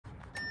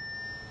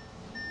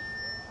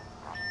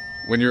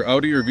When your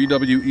Audi or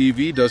VW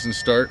EV doesn't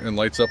start and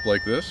lights up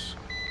like this,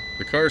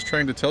 the car is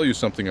trying to tell you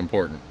something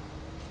important.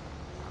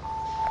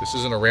 This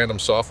isn't a random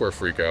software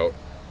freakout.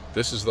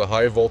 This is the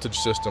high voltage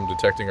system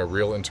detecting a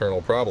real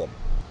internal problem.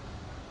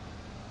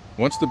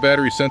 Once the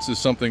battery senses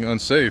something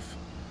unsafe,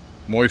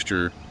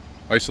 moisture,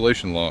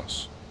 isolation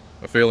loss,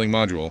 a failing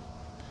module,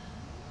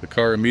 the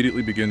car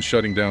immediately begins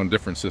shutting down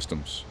different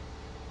systems.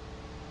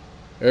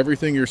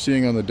 Everything you're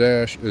seeing on the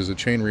dash is a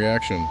chain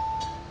reaction.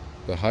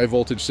 The high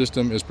voltage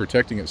system is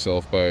protecting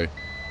itself by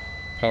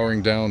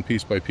powering down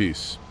piece by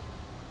piece.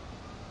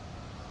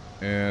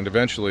 And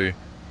eventually,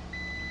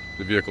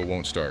 the vehicle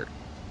won't start.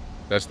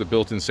 That's the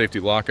built-in safety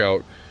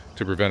lockout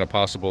to prevent a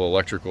possible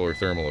electrical or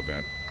thermal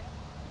event.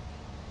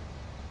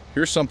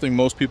 Here's something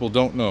most people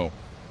don't know.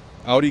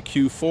 Audi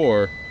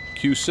Q4,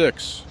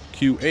 Q6,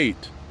 Q8,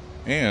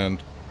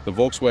 and the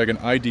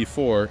Volkswagen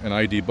ID.4 and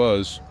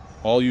ID.Buzz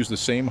all use the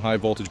same high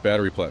voltage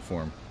battery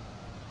platform.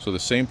 So the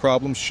same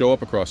problems show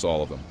up across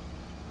all of them.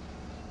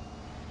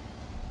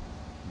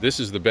 This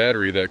is the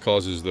battery that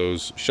causes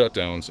those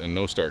shutdowns and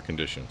no start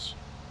conditions.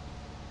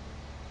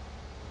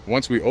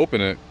 Once we open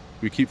it,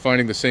 we keep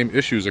finding the same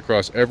issues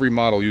across every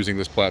model using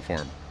this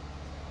platform.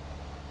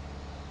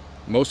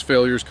 Most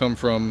failures come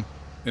from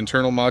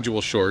internal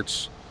module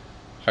shorts,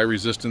 high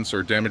resistance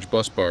or damaged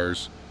bus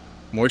bars,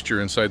 moisture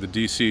inside the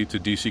DC to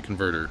DC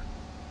converter.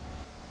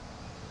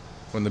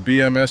 When the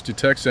BMS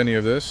detects any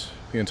of this,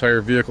 the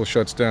entire vehicle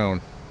shuts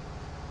down.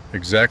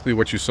 Exactly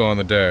what you saw on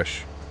the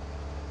dash.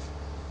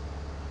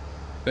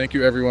 Thank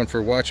you everyone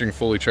for watching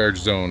Fully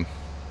Charged Zone,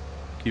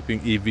 keeping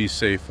EVs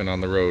safe and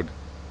on the road.